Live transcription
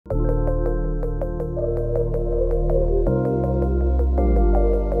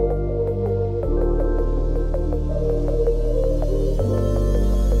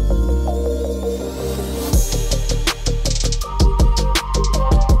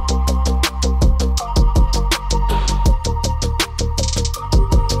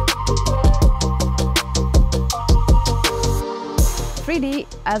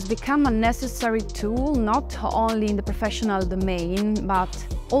has become a necessary tool not only in the professional domain, but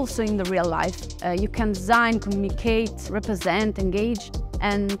also in the real life. You can design, communicate, represent, engage,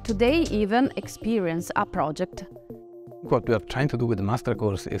 and today even experience a project. What we are trying to do with the master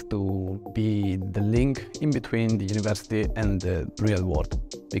course is to be the link in between the university and the real world.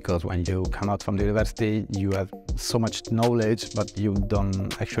 Because when you come out from the university, you have so much knowledge, but you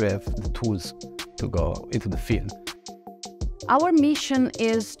don't actually have the tools to go into the field. Our mission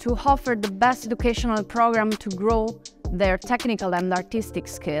is to offer the best educational program to grow their technical and artistic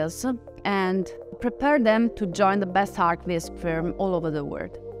skills and prepare them to join the best Archviz firm all over the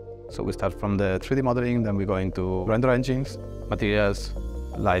world. So we start from the 3D modeling, then we go into render engines, materials,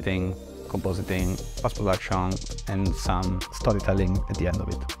 lighting, compositing, post-production, and some storytelling at the end of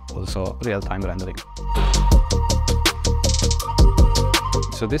it. Also real-time rendering.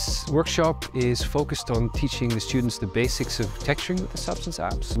 So this workshop is focused on teaching the students the basics of texturing with the Substance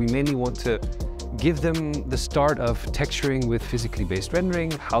apps. We mainly want to give them the start of texturing with physically based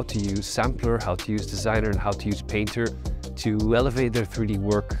rendering, how to use Sampler, how to use Designer, and how to use Painter to elevate their 3D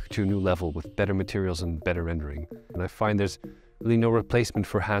work to a new level with better materials and better rendering. And I find there's really no replacement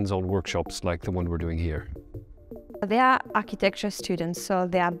for hands-on workshops like the one we're doing here. They are architecture students, so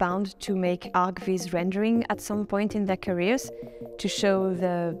they are bound to make Archviz rendering at some point in their careers to show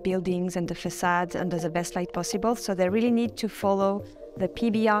the buildings and the facades under the best light possible. So they really need to follow the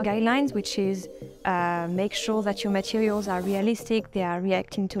PBR guidelines, which is make sure that your materials are realistic, they are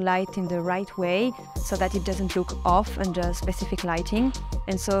reacting to light in the right way so that it doesn't look off under specific lighting.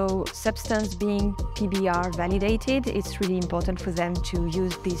 And so Substance being PBR validated, it's really important for them to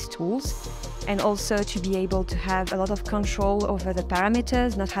use these tools and also to be able to have a lot of control over the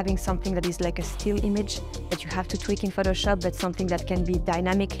parameters, not having something that is like a still image that you have to tweak in Photoshop, but something that can be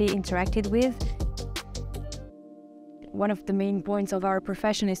dynamically interacted with. One of the main points of our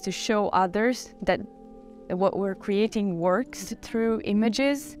profession is to show others that what we're creating works. Through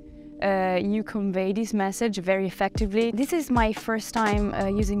images, you convey this message very effectively. This is my first time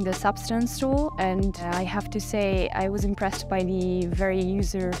using the Substance tool, and I have to say I was impressed by the very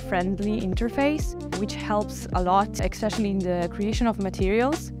user-friendly interface, which helps a lot, especially in the creation of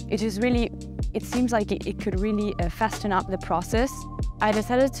materials. It seems like it could really fasten up the process. I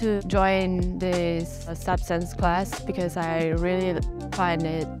decided to join this Substance class because I really find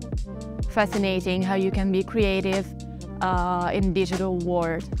it fascinating how you can be creative in digital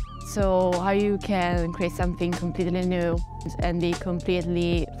world. So how you can create something completely new and be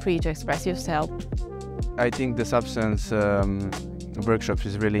completely free to express yourself. I think the Substance workshop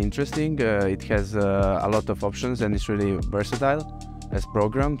is really interesting. It has a lot of options and it's really versatile as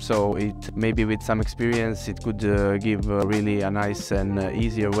program, so it maybe with some experience it could give really a nice and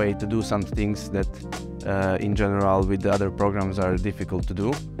easier way to do some things that in general with the other programs are difficult to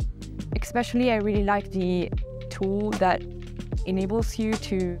do. Especially I really like the tool that enables you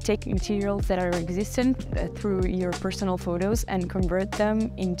to take materials that are existent through your personal photos and convert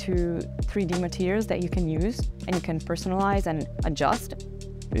them into 3D materials that you can use and you can personalize and adjust.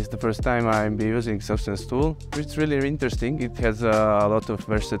 It's the first time I'm using Substance tool. It's really interesting. It has a lot of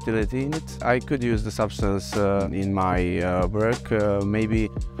versatility in it. I could use the Substance in my work. Maybe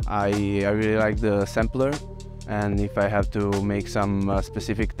I really like the sampler, and if I have to make some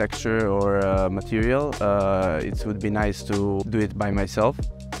specific texture or material, it would be nice to do it by myself.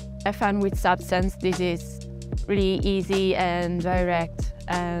 I found with Substance this is really easy and direct,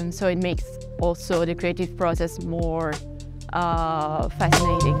 and so it makes also the creative process more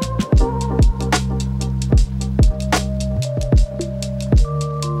fascinating.